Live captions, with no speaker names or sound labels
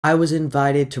I was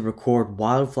invited to record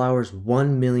WildFlower's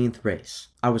 1 millionth race.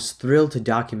 I was thrilled to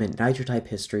document Nitro type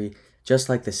history just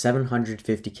like the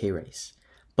 750K race.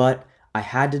 But I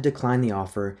had to decline the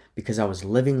offer because I was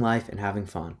living life and having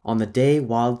fun. On the day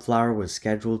WildFlower was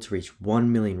scheduled to reach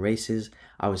 1 million races,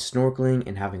 I was snorkeling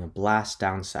and having a blast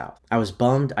down south. I was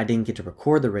bummed I didn't get to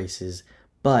record the races,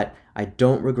 but I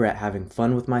don't regret having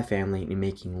fun with my family and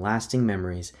making lasting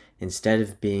memories instead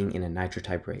of being in a Nitro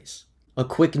type race. A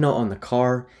quick note on the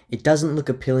car, it doesn't look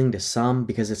appealing to some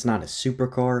because it's not a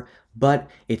supercar, but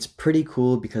it's pretty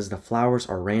cool because the flowers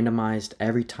are randomized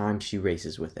every time she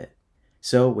races with it.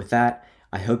 So with that,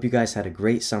 I hope you guys had a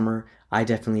great summer. I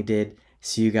definitely did.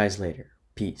 See you guys later.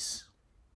 Peace.